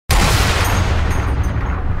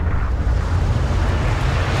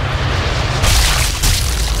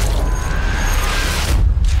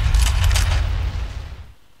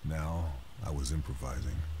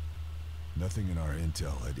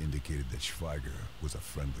indicated that Schweiger was a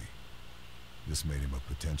friendly. This made him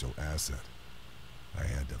a potential asset. I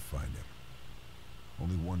had to find him.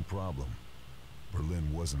 Only one problem.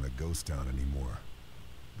 Berlin wasn't a ghost town anymore.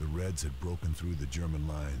 The Reds had broken through the German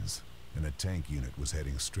lines, and a tank unit was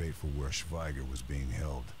heading straight for where Schweiger was being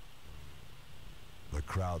held. The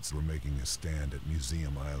Krauts were making a stand at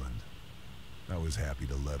Museum Island. I was happy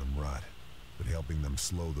to let them rot, but helping them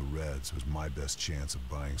slow the Reds was my best chance of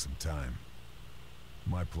buying some time.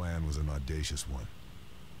 My plan was an audacious one.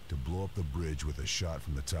 To blow up the bridge with a shot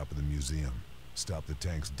from the top of the museum, stop the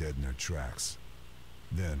tanks dead in their tracks.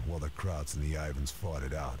 Then, while the Krauts and the Ivans fought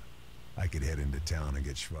it out, I could head into town and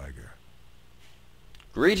get Schweiger.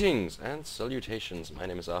 Greetings and salutations, my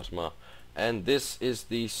name is Ahrtimmer, and this is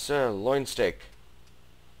the Sir Loinsteak.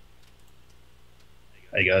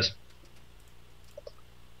 Hey guys.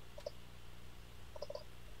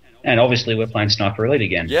 And obviously we're playing Sniper Elite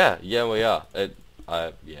again. Yeah, we are.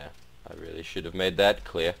 I really should have made that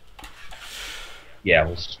clear. Yeah,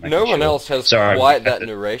 we'll just make No sure. one else has Sorry, quite that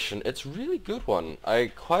narration. It's a really good one.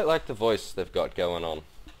 I quite like the voice they've got going on.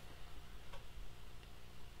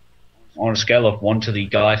 On a scale of 1 to the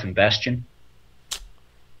guy from Bastion.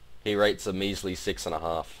 He rates a measly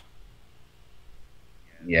 6.5.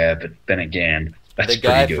 Yeah, but then again, that's The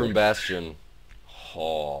guy pretty good. from Bastion,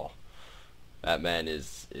 oh, that man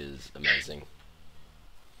is amazing.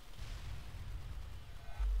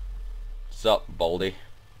 Sup, Baldy?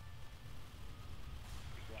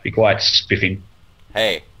 Be quiet, Spiffing.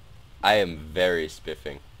 Hey, I am very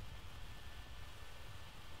spiffing.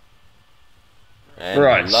 And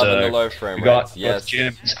Right, loving so the low frame we got rates. Yes, both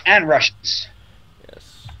Germans and Russians.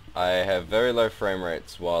 yes. I have very low frame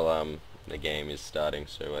rates while the game is starting,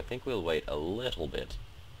 so I think we'll wait a little bit.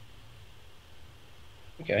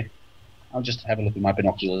 Okay. I'll just have a look at my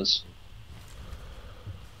binoculars.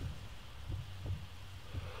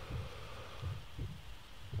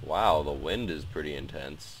 Wow, the wind is pretty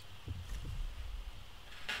intense.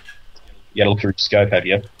 You gotta look through the scope, have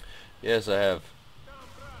you? Yes, I have.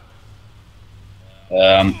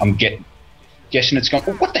 I'm guessing it's gone.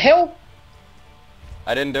 Oh, what the hell?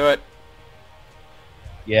 I didn't do it.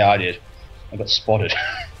 Yeah, I did. I got spotted.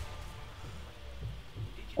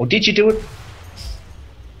 Or did you do it?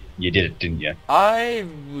 You did it, didn't you? I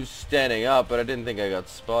was standing up, but I didn't think I got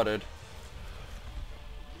spotted.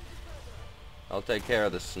 I'll take care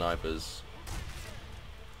of the snipers.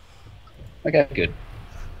 Okay, good.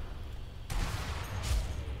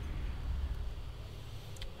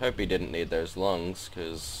 Hope he didn't need those lungs,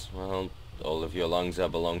 because, well, all of your lungs now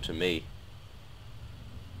belong to me.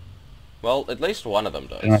 Well, at least one of them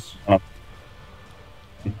does.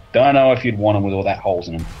 Don't know if you'd want them with all that holes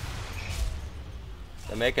in them.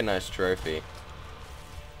 They make a nice trophy.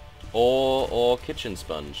 Or kitchen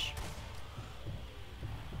sponge.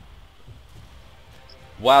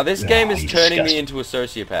 Wow, this game is turning me into a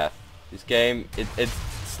sociopath. This game, it's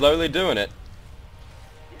slowly doing it.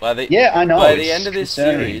 By the Yeah, I know. By the it's end of this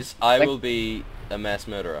concerning. series, I will be a mass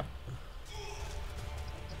murderer.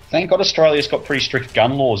 Thank God Australia's got pretty strict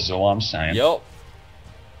gun laws, is all I'm saying. Yup.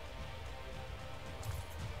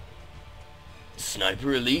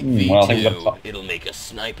 Sniper Elite V2. Well, I think we've got It'll make a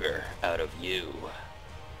sniper out of you.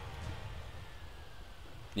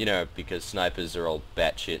 You know, because snipers are all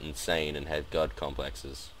batshit insane and have god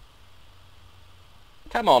complexes.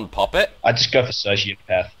 Come on, Poppet. I'd just go for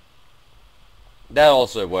sociopath. That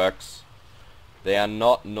also works. They are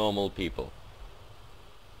not normal people.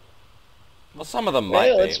 Well, some of them might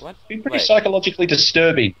Well, be. it's What? been pretty Wait. psychologically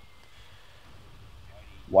disturbing.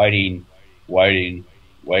 Waiting,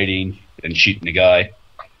 and shooting a guy.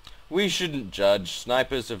 We shouldn't judge.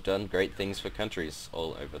 Snipers have done great things for countries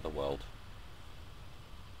all over the world.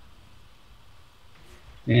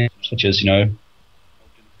 Yeah, such as,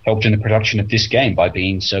 helped in the production of this game by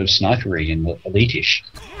being so snipery and elitish.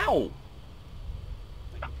 Ow!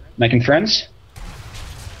 Making friends?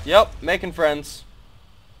 Yep, making friends.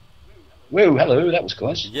 Whoa, hello, that was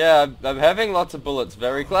close. Yeah, I'm having lots of bullets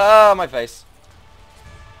very close. Ah, my face.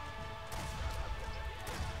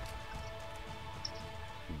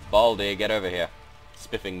 Baldy, get over here.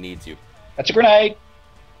 Spiffing needs you. That's a grenade!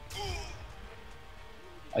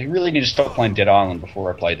 I really need to stop playing Dead Island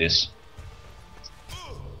before I play this.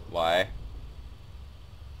 Why?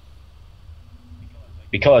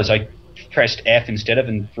 Because I pressed F instead of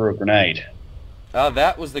and threw a grenade. Oh,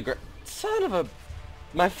 that was the son of a...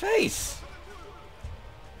 My face!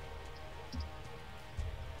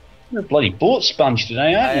 You're a bloody bullet sponge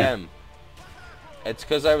today, I aren't you? am. It's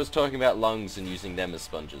because I was talking about lungs and using them as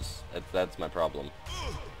sponges. That's my problem.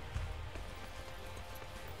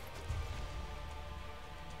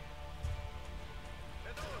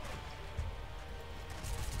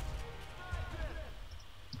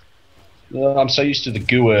 I'm so used to the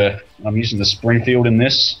Gua. I'm using the Springfield in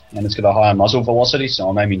this, and it's got a higher muzzle velocity, so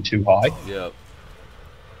I'm aiming too high. Yep.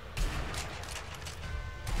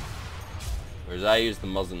 Whereas I use the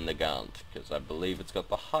Muzzin Nagant, because I believe it's got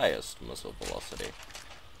the highest muzzle velocity.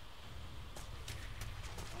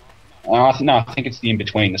 No, I think it's the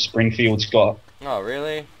in-between. The Springfield's got Oh,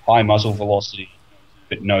 really? high muzzle velocity,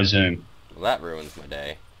 but no zoom. Well, that ruins my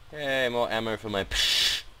day. Hey, more ammo for my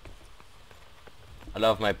psh. I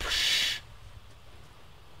love my psh.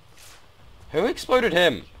 Who exploded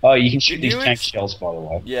him? Oh, you can shoot Did these you tank shells, by the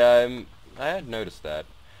way. Yeah, I had noticed that.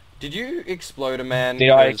 Did you explode a man? Did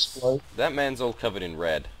I Because explode? that man's all covered in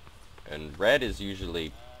red. And red is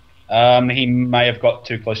usually... He may have got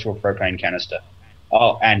too close to a propane canister.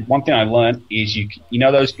 Oh, and one thing I learned is you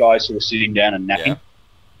know those guys who are sitting down and napping? Yeah.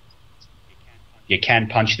 You can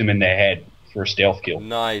punch them in their head for a stealth kill.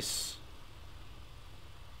 Nice.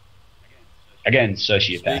 Again,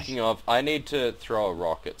 sociopath. Speaking of, I need to throw a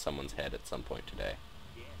rock at someone's head at some point today.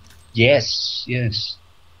 Yes, yes.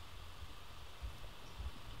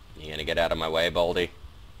 You gonna get out of my way, Baldy?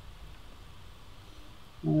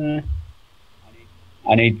 I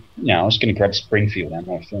was going to grab Springfield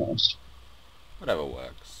ammo first. Whatever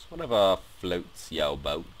works. Whatever floats your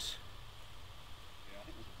boat.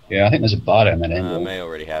 Yeah, I think there's a bar down that I angle. may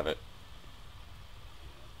already have it.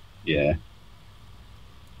 Yeah.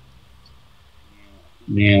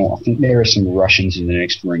 Now, I think there are some Russians in the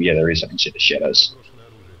next room. Yeah, there is. I can see the shadows.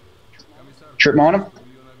 Trip mine them?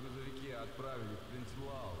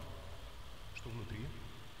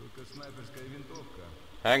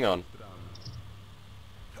 Hang on.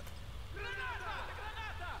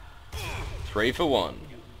 3 for 1. Did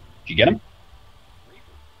you get him?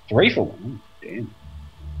 3 for 1. Damn.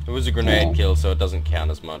 It was a grenade kill, so it doesn't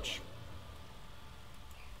count as much.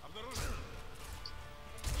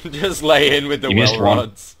 Just lay in with the You missed well one.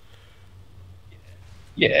 rods.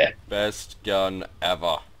 Yeah. Best gun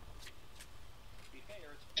ever.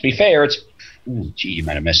 To be fair, it's... Ooh, gee, you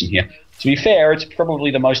made a mess in here. To be fair, it's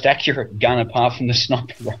probably the most accurate gun apart from the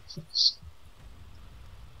sniper rifles.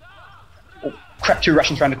 Oh, crap, 2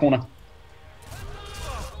 Russians around the corner.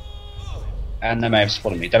 And they may have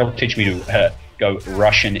spotted me. That'll teach me to go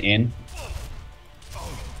Russian in.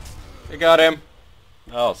 You got him.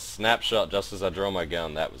 Oh, snapshot just as I draw my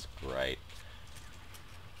gun. That was great.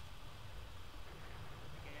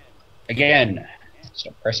 Again.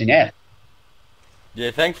 Stop pressing F.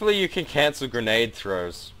 Yeah, thankfully you can cancel grenade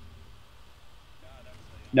throws.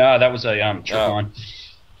 No, that was a trip Oh. mine.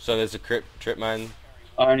 So there's a trip mine.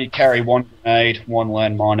 I only carry 1 grenade, 1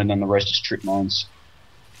 landmine, and then the rest is trip mines.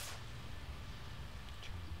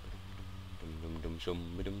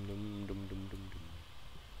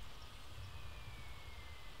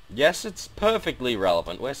 Yes, it's perfectly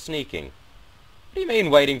relevant. We're sneaking. What do you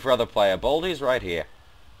mean waiting for other player? Baldy's right here.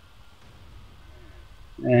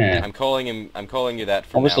 Yeah. I'm calling you that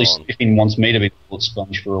from Obviously, now on. Spiffing wants me to be the bullet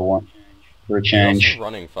sponge for a You're change. also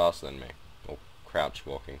running faster than me. Or crouch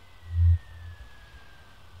walking.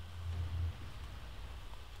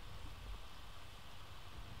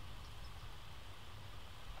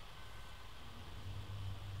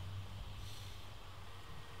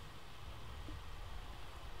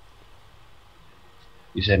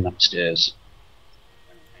 He's heading upstairs.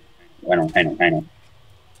 Hang on.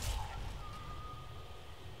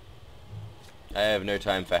 I have no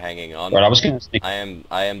time for hanging on. Right, I was going to sneak I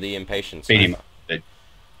am the impatient beat him sniper.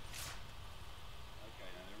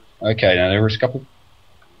 up. Okay, now there was a couple.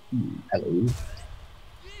 Hello.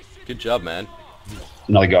 Good job, man.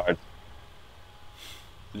 Another guy.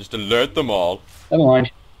 Just alert them all. Never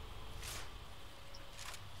mind.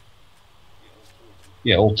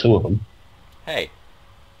 Yeah, all 2 of them. Hey,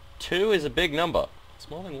 2 is a big number. It's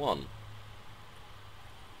more than 1.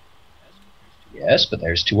 Yes, but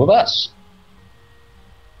there's 2 of us.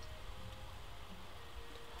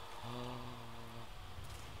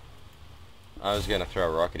 I was gonna throw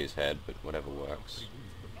a rock at his head, but whatever works.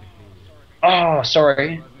 Oh,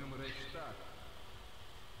 sorry.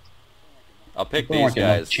 I'll pick I don't these like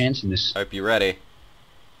another guys. chance in this. Hope you're ready.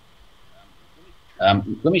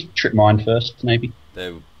 Let me trip mine first, maybe.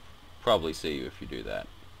 They'll probably see you if you do that.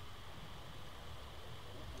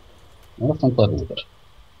 What if I'm clever with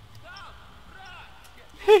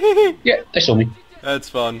it? Yeah, they saw me. That's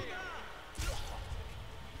fun.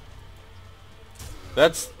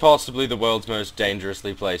 That's possibly the world's most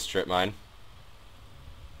dangerously placed strip mine.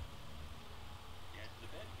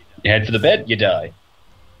 You head for the bed, you die.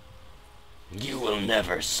 You will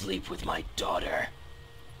never sleep with my daughter.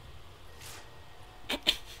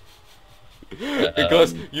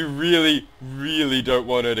 Because you really, really don't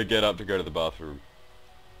want her to get up to go to the bathroom.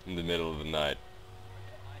 in the middle of the night.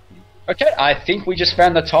 Okay, I think we just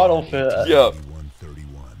found the title for Yup.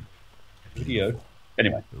 31. video.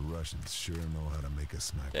 Anyway. The Russians sure know how to make a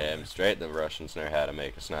sniper. Damn straight, the Russians know how to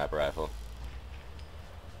make a sniper rifle.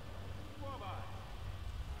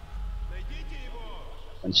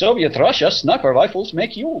 In Soviet Russia, sniper rifles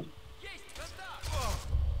make you.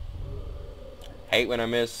 Hate when I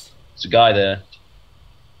miss. There's a guy there.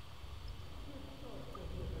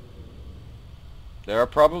 There are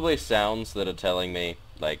probably sounds that are telling me,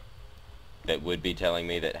 like, that would be telling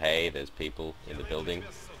me that, hey, there's people in the building.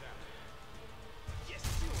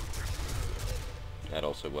 That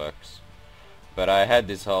also works. But I had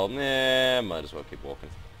this whole, nah, might as well keep walking.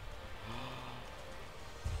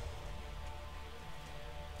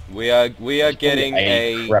 We are getting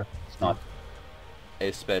a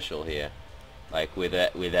special here. Like with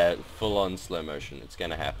a full-on slow motion. It's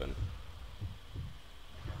gonna happen.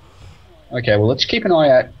 Okay, well let's keep an eye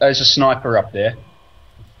out. There's a sniper up there.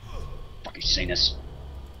 Fuck, he's seen us.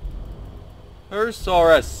 Who saw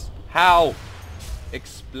us? How?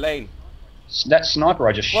 Explain. That sniper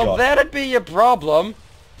I just shot. Well, that'd be your problem.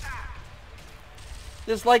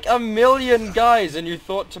 There's like a million guys and you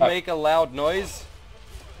thought to make a loud noise?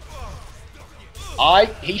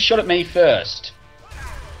 He shot at me first.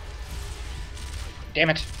 Damn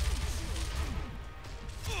it.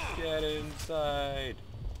 Get inside.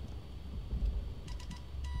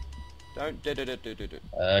 Don't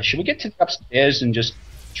do. Should we get to the upstairs and just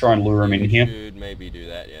try and lure him in here? Should maybe do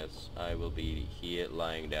that, yes. I will be here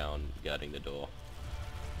lying down, guarding the door.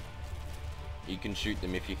 You can shoot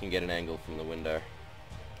them if you can get an angle from the window.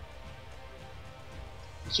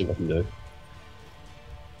 Let's see what I can do.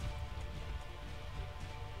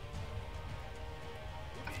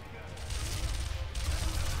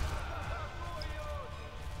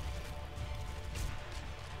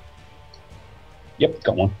 Yep,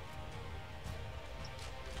 got one.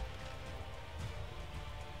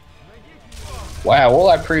 Wow, all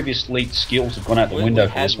our previous leaked skills have gone out the window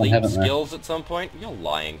for this one, haven't they? Skills at some point? You're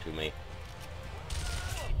lying to me.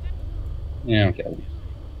 Yeah, okay.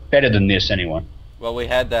 Better than this, anyway. Well, we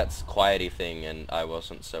had that quiety thing, and I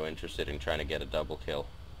wasn't so interested in trying to get a double kill.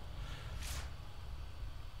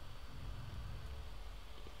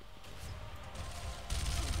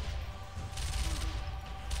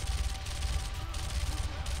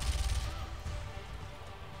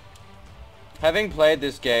 Having played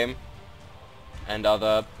this game, and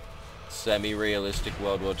other semi-realistic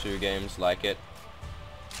World War II games like it,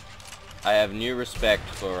 I have new respect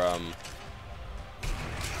for,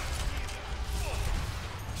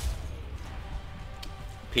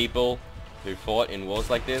 people who fought in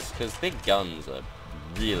wars like this, because their guns are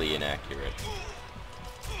really inaccurate.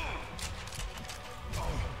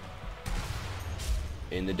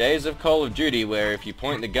 In the days of Call of Duty, where if you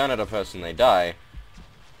point the gun at a person they die,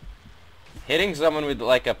 hitting someone with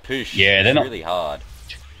like a push is really hard.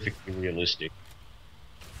 Particularly realistic.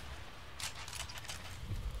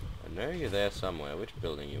 I know you're there somewhere. Which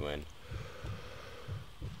building you in?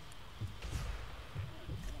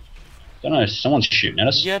 Don't know, someone's shooting at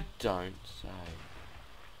us. You don't say.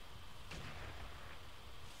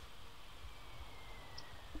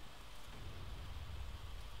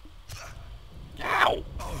 Ow!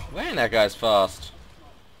 Man, that guy's fast.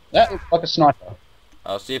 That looks like a sniper.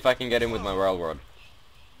 I'll see if I can get him with my railroad.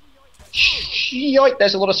 Yoink,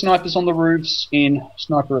 there's a lot of snipers on the roofs in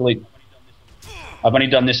Sniper Elite. I've only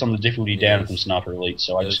done this on the difficulty down from Sniper Elite,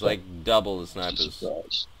 so I just like double the snipers.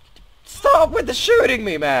 Surprise. Stop with the shooting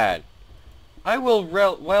me, man! I will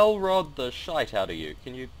well-rod the shite out of you.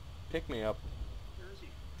 Can you pick me up?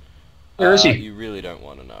 Where is he? You really don't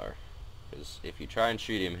want to know. Because if you try and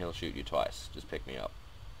shoot him, he'll shoot you twice. Just pick me up.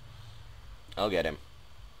 I'll get him.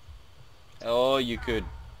 Or you could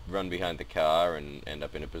run behind the car and end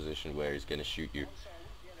up in a position where he's going to shoot you.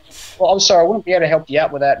 Well, I'm sorry, I wouldn't be able to help you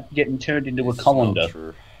out without getting turned into a colander. Not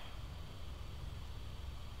true.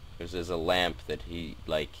 Because there's a lamp that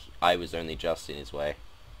I was only just in his way.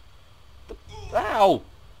 Ow!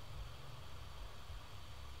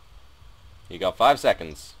 You got 5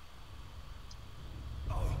 seconds.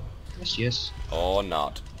 Yes. Or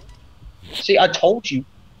not. See, I told you.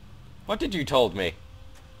 What did you told me?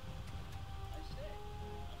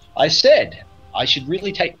 I said I should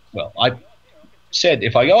really take... Well, I said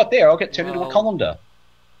if I go out there, I'll get turned into a colander.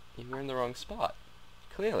 You were in the wrong spot.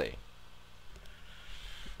 Clearly.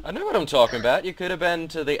 I know what I'm talking about. You could have been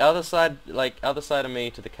to the other side, other side of me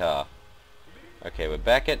to the car. Okay, we're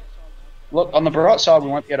back at... Look, on the bright side, we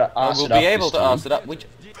won't be able to arse it up. We'll be able to arse it up. And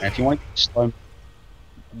if you want to slow...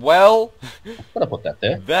 Well... I've got to put that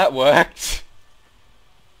there. That worked.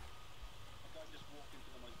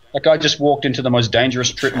 That guy just walked into the most dangerous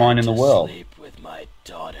strip mine in the world. Sleep with my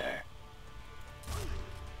daughter.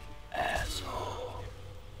 Asshole.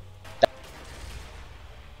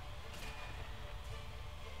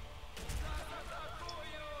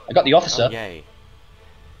 I got the officer. Oh, yay.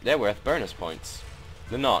 They're worth bonus points.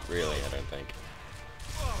 They're not really, I don't think.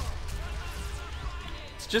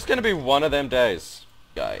 It's just gonna be one of them days,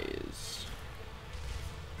 guys.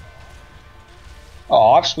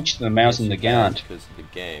 Oh, I've switched to the mouse and the gun because of the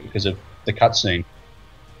game. because of the cutscene.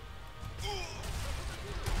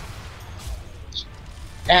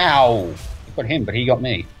 Ow! I got him, but he got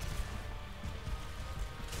me.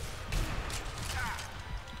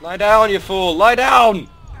 Lie down, you fool! Lie down!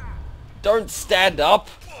 Don't stand up!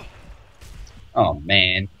 Oh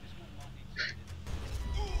man.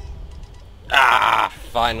 Ah!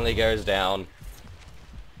 Finally goes down.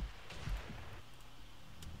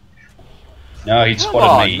 No, he'd Come spotted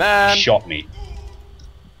on, me. man. He shot me.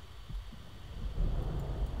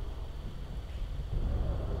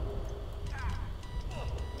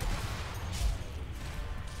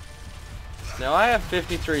 Now I have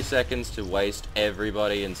 53 seconds to waste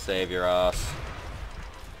everybody and save your ass.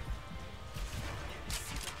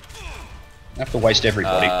 I have to waste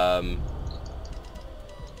everybody.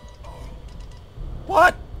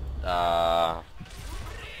 What?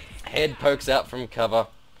 Head pokes out from cover.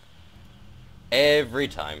 Every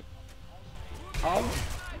time.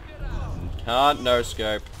 Can't no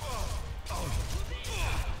scope.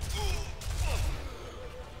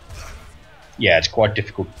 Yeah, it's quite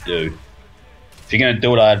difficult to do. If you're going to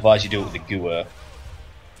do it, I advise you do it with the Gua.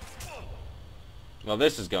 Well,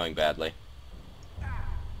 this is going badly.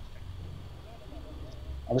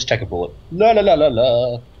 I'll just take a bullet. La la la la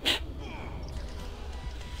la.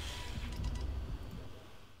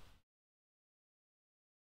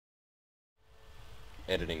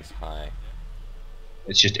 Editing's high.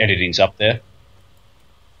 It's just editing's up there.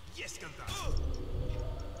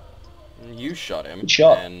 You shot him. Good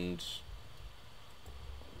shot. And...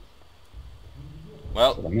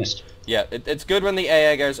 well, That's what I missed. yeah, it's good when the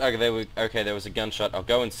AA goes, okay, there was a gunshot, I'll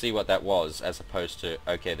go and see what that was, as opposed to,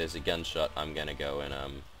 okay, there's a gunshot, I'm gonna go and,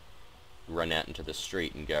 run out into the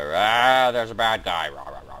street and go, ah, there's a bad guy, rah,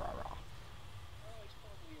 rah, rah, rah, rah.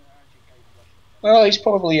 Well, he's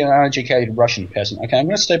probably an uneducated Russian peasant. Okay, I'm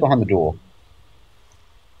going to stay behind the door.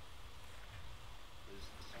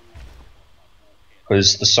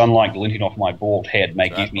 Because the sunlight glinting off my bald head may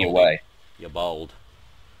give me away. You're bald.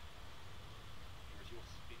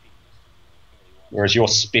 Whereas your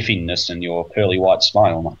spiffiness and your pearly white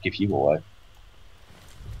smile might give you away.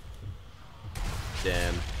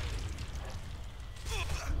 Damn.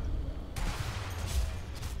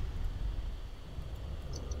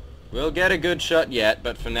 We'll get a good shot yet,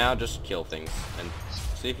 but for now, just kill things. And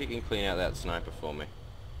see if you can clean out that sniper for me.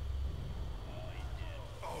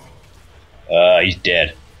 He's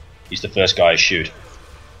dead. He's the first guy I shoot.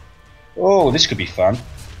 Oh, this could be fun.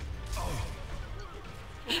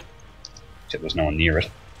 Except there's no one near it.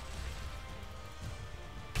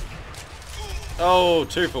 Oh,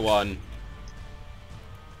 2 for 1.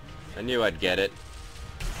 I knew I'd get it.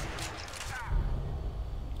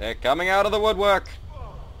 They're coming out of the woodwork.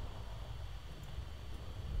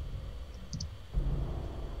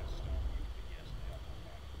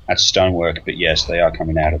 That's stonework, but yes, they are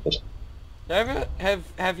coming out of it.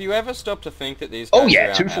 Have you ever stopped to think that these guys Oh yeah, are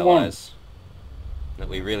our 2 for 1. allies? That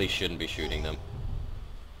we really shouldn't be shooting them.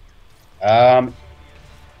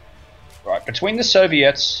 Right, between the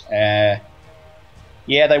Soviets, yeah,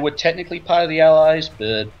 they were technically part of the Allies,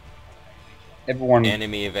 but everyone,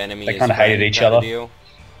 Enemy of enemy. they kind of hated each other. Deal.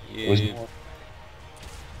 It was,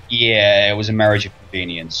 yeah, it was a marriage of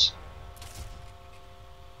convenience.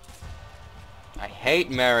 I hate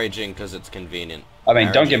marriaging because it's convenient. I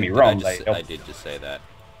mean, don't get me wrong, I did just say that.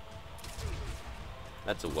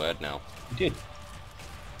 That's a word now. You did.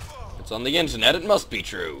 It's on the internet, it must be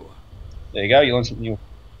true. There you go, you learned something new.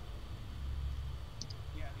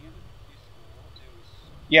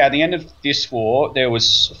 Yeah, at the end of this war, there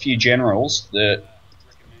was a few generals that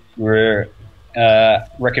were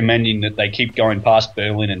recommending that they keep going past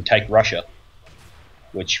Berlin and take Russia,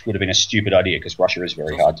 which would have been a stupid idea because Russia is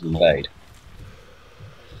very hard to invade.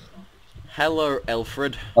 Hello,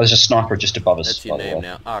 Alfred. Oh, there's a sniper just above us. That's your name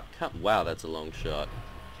now. Oh, wow, that's a long shot.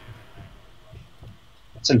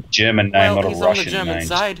 It's a German name, not a he's Russian on the German name.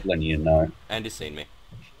 side. Just letting you know. And he's seen me.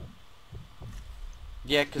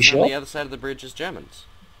 Yeah, because You on sure? the other side of the bridge is Germans.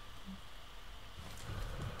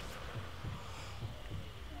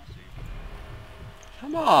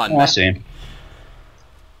 Come on, Oh, I man. see him.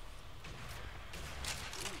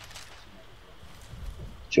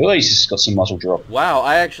 Jeez, he's got some muzzle drop. Wow,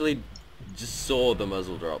 I actually just saw the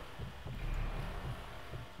muzzle drop.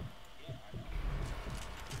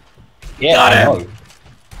 Yeah, Got I him! know.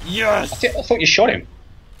 Yes! I thought you shot him.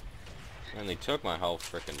 Only took my whole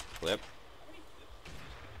frickin' clip.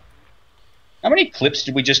 How many clips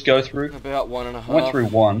did we just go through? About 1.5. I went through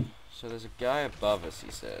one. So there's a guy above us,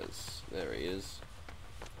 he says. There he is.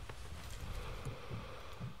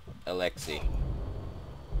 Alexei.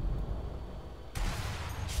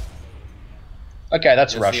 Okay,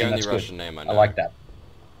 that's The Russian. only That's Russian good. name I I know. like that.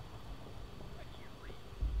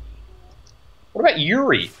 What about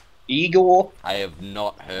Yuri? Igor? I have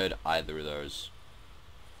not heard either of those.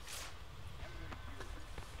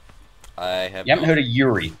 I have You haven't not. heard of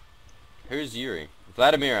Yuri? Who's Yuri?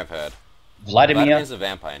 Vladimir I've heard. Vladimir? Vladimir's a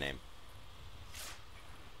vampire name.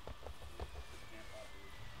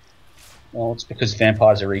 Well, it's because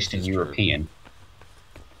vampires are Eastern This is true. European.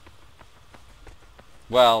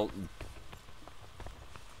 Well,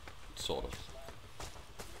 sort of.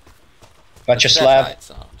 Vyacheslav,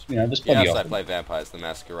 Sephites aren't. you know, there's plenty Yes, of I them. play Vampires the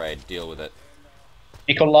Masquerade. Deal with it.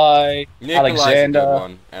 Nikolai, Nikolai's a Alexander. good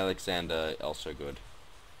one. Alexander, also good.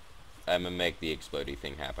 I'm gonna make the explodey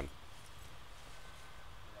thing happen.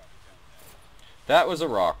 That was a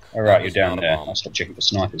rock. That Alright, you're was down not a there. bomb. I'll stop checking for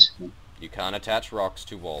snipers. You can't attach rocks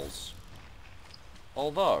to walls.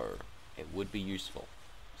 Although, it would be useful.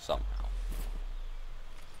 Somehow.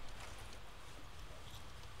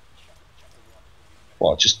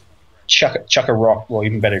 Well, just chuck a rock. Well,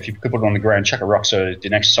 even better if you could put it on the ground, chuck a rock so the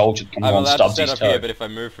next soldier comes I'm along and allowed to stubs set his up toe. here, but if I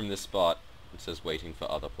move from this spot, it says waiting for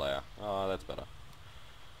other player. Oh, that's better.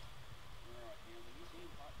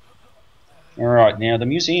 Alright, now the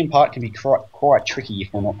museum part can be quite tricky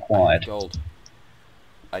if we're not quiet. Gold.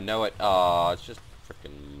 I know it. Ah, it's just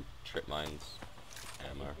frickin' trip mines.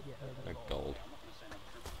 Ammo. No gold.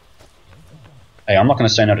 Hey, I'm not going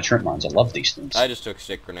to say no to trip mines. I love these things. I just took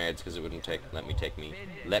stick grenades because it wouldn't take. Let me take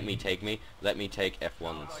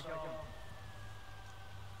F1s.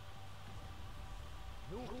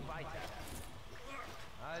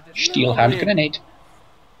 Steel hand grenade.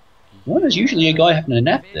 Well, there's usually a guy having a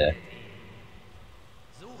nap there.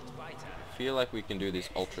 I feel like we can do this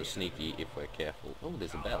ultra sneaky if we're careful. Oh,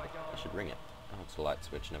 there's a bell. I should ring it. Oh, it's a light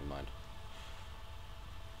switch. Never mind.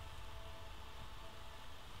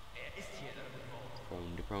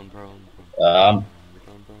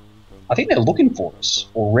 I think they're looking for us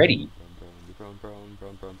already.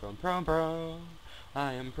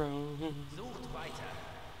 I am prone.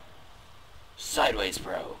 Sideways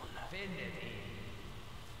prone.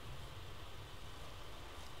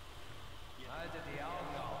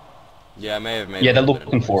 Yeah, I may have made. Yeah, they're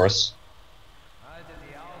looking for us.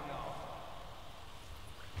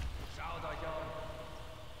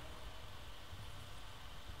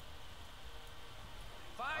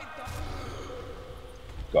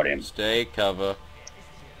 Got him. Stay cover.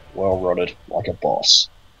 Well rotted, like a boss.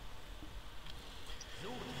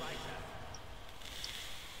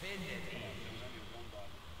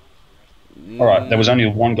 Alright, there was only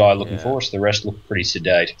one guy looking for us, the rest looked pretty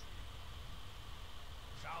sedate.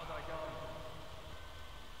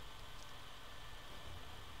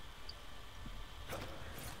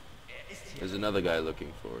 There's another guy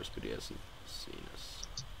looking for us, but he hasn't seen us.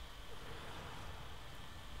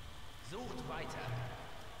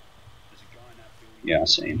 Yeah, I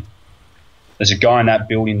see him. There's a guy in that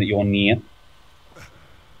building that you're near.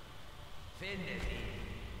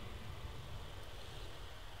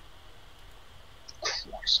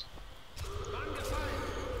 Christ.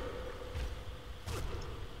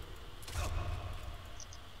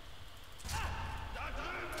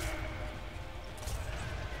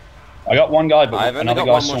 I got one guy, but I've only another got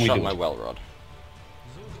guy one saw more me shot do in my it. well rod.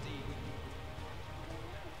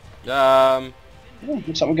 Oh,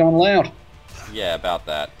 looks like we're going loud. Yeah, about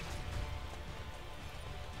that.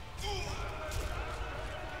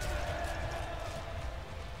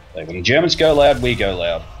 Hey, when the Germans go loud, we go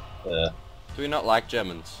loud. Do we not like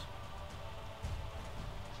Germans?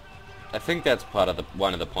 I think that's part of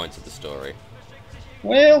one of the points of the story.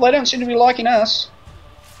 Well, they don't seem to be liking us.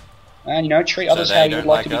 And, you know, treat others So how they you would don't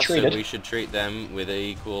like like to be us, treated. so we should treat them with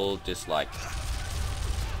equal dislike.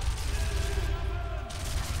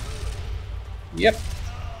 Yep.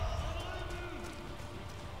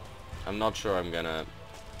 I'm not sure I'm gonna...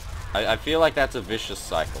 I feel like that's a vicious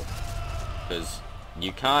cycle. Because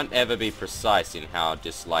you can't ever be precise in how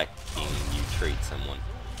disliking you treat someone.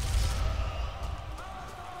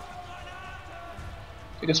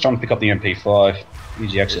 I think it's time to pick up the MP5.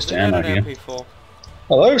 Use the access to Isn't ammo that an here. MP4?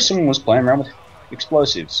 Hello, someone was playing around with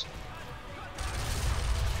explosives.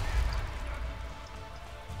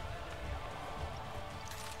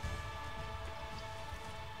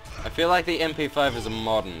 I feel like the MP5 is a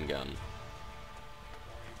modern gun.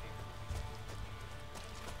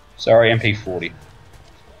 Sorry, MP40.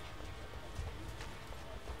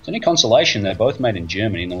 It's any consolation, they're both made in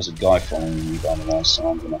Germany, and there was a guy following me by the way, so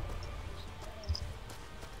I'm gonna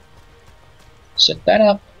set that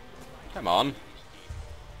up. Come on.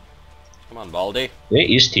 Come on, Baldy. Where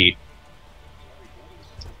is T?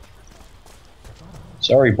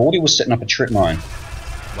 Sorry, Baldy was setting up a trip mine.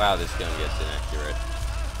 Wow, this gun gets inaccurate.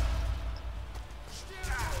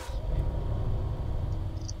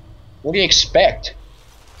 What do you expect?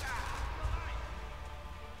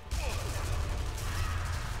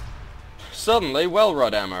 Suddenly, well,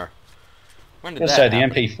 Rodhammer. When did Let's that say the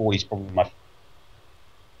happen? MP40 is probably my.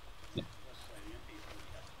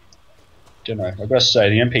 Don't know. I've got to say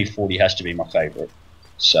the MP40 has to be my favourite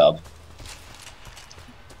sub.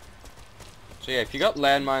 So yeah, if you got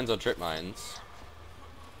landmines or trip mines,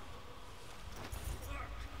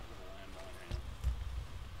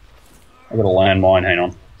 I've got a landmine. Hang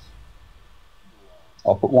on.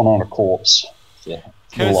 I'll put one on a corpse. Yeah.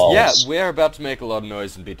 because yeah, we're about to make a lot of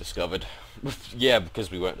noise and be discovered. Yeah, because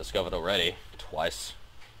we weren't discovered already twice.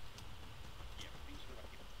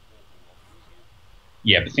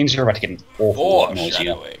 Yeah, but things are about to get an awful lot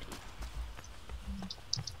noisier. Foreshadowing.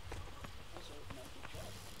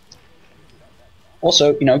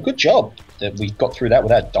 Also, you know, good job that we got through that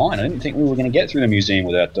without dying. I didn't think we were going to get through the museum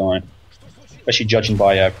without dying, especially judging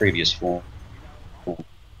by our previous form.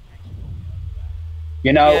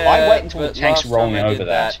 You know, Yeah, I wait until the but tank's last rolling time I did over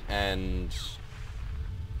that. and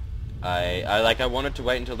I wanted to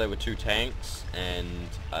wait until there were two tanks, and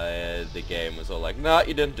the game was all like, "Nah,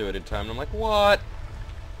 you didn't do it in time." And I'm like, "What?"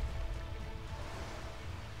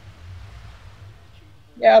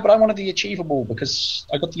 Yeah, but I wanted the achievable because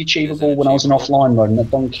I got the achievable Is it when I was in achievable? offline mode, and that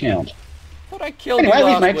don't count. Thought I killed Anyway, you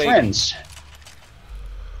we've last made week. friends.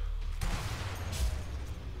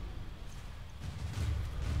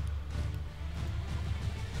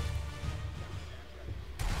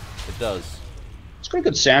 It does. It's got a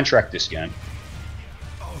good soundtrack, this game.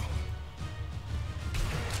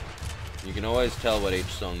 You can always tell what each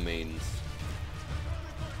song means.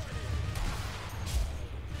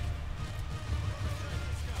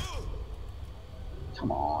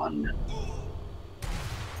 Come on.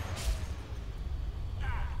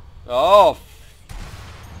 Oh!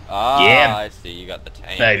 Ah, Yeah. I see, you got the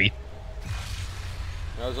tank. Baby.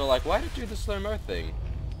 I was all like, why did you do the slow-mo thing?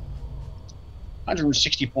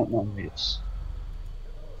 160.9 meters.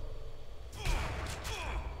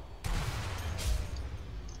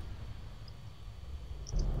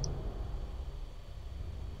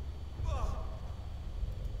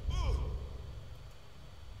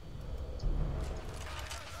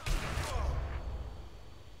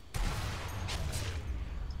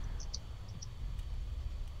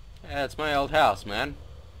 Yeah, it's my old house, man.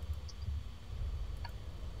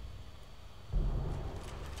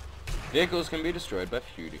 Vehicles can be destroyed by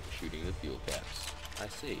shooting the fuel caps. I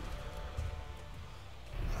see.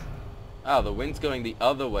 Ah, the wind's going the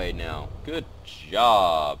other way now. Good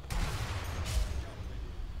job.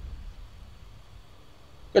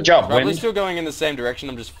 Good job, Probably Wind. still going in the same direction,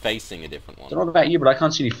 I'm just facing a different I don't know one. about you, but I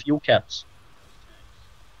can't see any fuel caps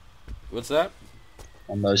What's that?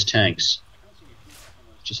 on those tanks.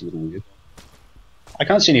 Just a little weird. I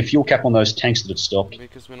can't see any fuel cap on those tanks that have stopped.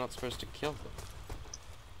 Because we're not supposed to kill them.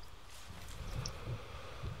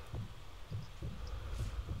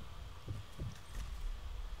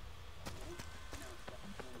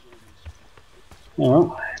 Oh,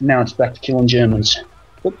 well, now it's back to killing Germans.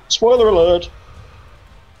 But, spoiler alert!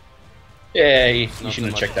 Yeah, you It's not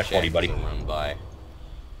shouldn't so have checked much that body, chance buddy. to run by.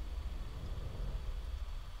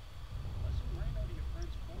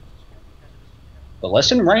 The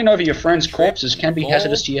lesson? Running over your friend's corpses can be Fall,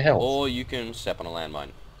 hazardous to your health. Or you can step on a landmine.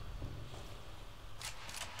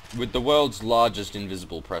 With the world's largest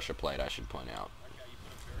invisible pressure plate, I should point out.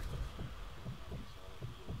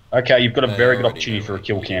 Okay, you've got a They very good already opportunity know for a what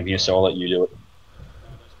kill you cam do. here, so I'll let you do it.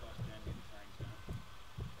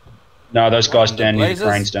 No, those guys in the down near the blazes?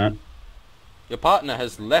 cranes don't. Your partner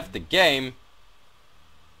has left the game.